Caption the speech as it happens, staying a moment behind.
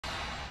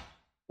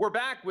We're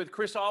back with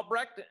Chris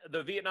Albrecht,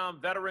 the Vietnam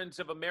Veterans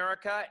of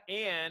America,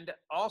 and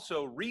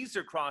also Wreaths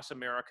Across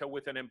America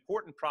with an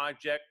important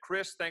project.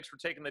 Chris, thanks for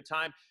taking the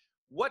time.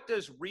 What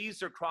does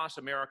Wreaths Across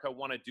America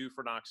want to do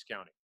for Knox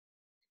County?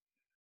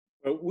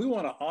 We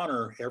want to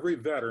honor every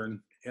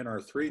veteran in our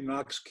 3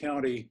 Knox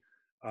County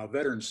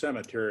veteran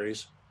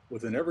cemeteries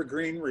with an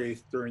evergreen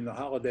wreath during the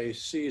holiday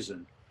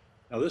season.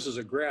 Now, this is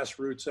a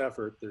grassroots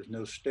effort. There's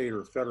no state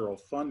or federal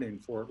funding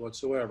for it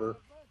whatsoever.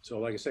 So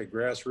like I say,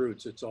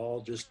 grassroots, it's all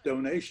just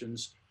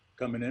donations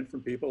coming in from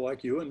people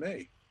like you and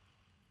me.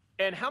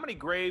 And how many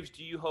graves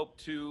do you hope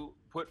to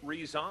put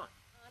wreaths on?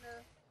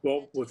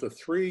 Well, with the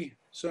 3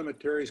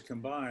 cemeteries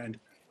combined,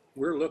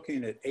 we're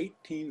looking at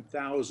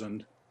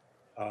 18,000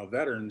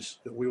 veterans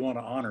that we want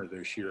to honor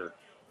this year.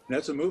 And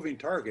that's a moving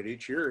target.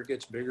 Each year it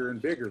gets bigger and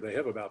bigger. They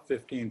have about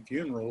 15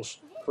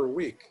 funerals per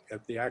week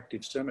at the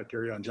active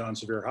cemetery on John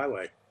Sevier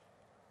Highway.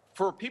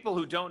 For people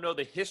who don't know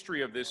the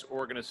history of this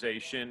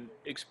organization,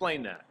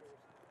 explain that.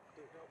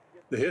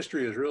 The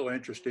history is real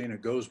interesting.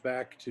 It goes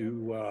back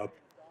to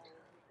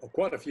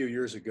quite a few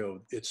years ago.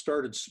 It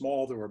started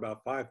small. There were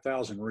about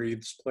 5,000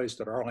 wreaths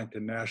placed at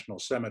Arlington National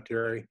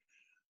Cemetery.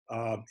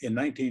 In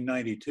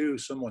 1992,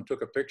 someone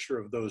took a picture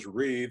of those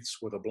wreaths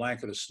with a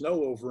blanket of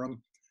snow over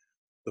them.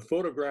 The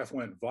photograph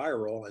went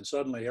viral, and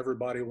suddenly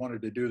everybody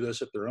wanted to do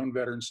this at their own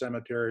veteran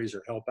cemeteries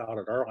or help out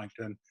at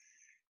Arlington.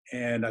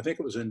 And I think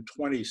it was in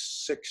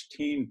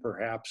 2016,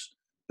 perhaps,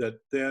 that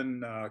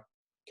then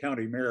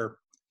County Mayor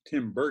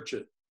Tim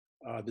Burchett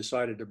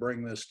decided to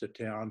bring this to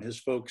town. His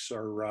folks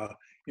are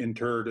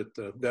interred at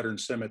the Veteran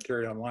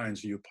Cemetery on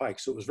Lions View Pike,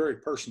 so it was very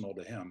personal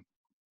to him.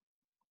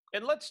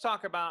 And let's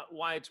talk about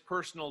why it's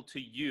personal to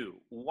you.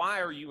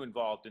 Why are you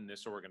involved in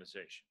this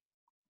organization?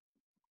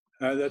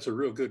 That's a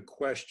real good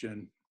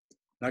question.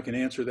 I can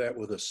answer that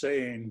with a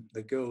saying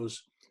that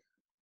goes,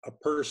 a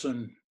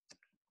person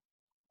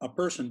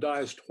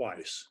dies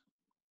twice.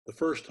 The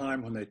first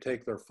time when they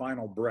take their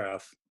final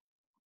breath,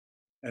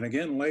 and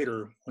again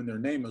later when their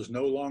name is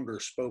no longer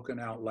spoken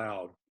out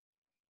loud.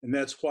 And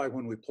that's why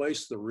when we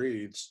place the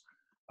wreaths,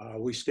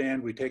 we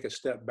stand, we take a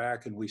step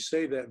back, and we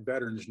say that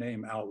veteran's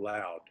name out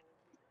loud.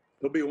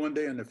 There'll be one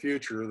day in the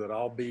future that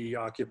I'll be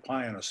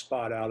occupying a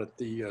spot out at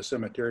the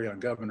cemetery on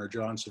Governor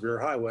John Sevier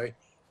Highway,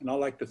 and I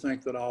like to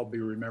think that I'll be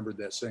remembered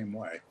that same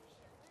way.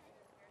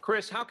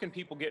 Chris, how can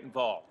people get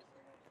involved?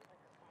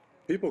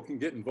 People can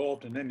get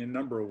involved in any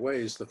number of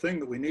ways. The thing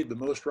that we need the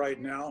most right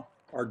now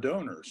are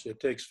donors. It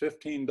takes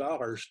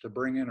 $15 to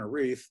bring in a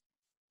wreath.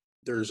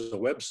 There's a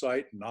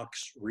website,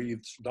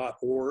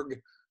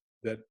 knoxwreaths.org,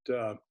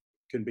 that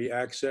can be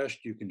accessed.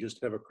 You can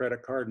just have a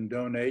credit card and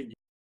donate.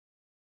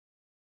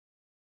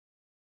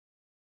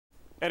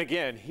 And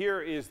again,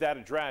 here is that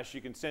address.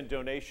 You can send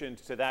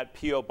donations to that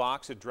P.O.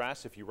 Box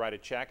address if you write a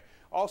check.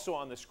 Also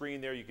on the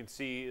screen there, you can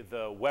see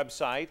the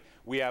website.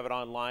 We have it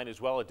online as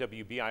well at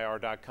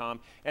WBIR.com.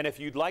 And if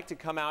you'd like to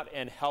come out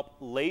and help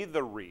lay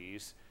the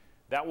wreaths,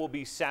 that will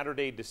be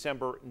Saturday,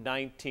 December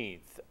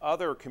 19th.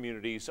 Other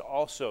communities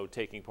also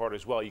taking part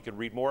as well. You can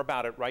read more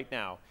about it right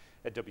now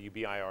at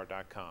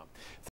WBIR.com.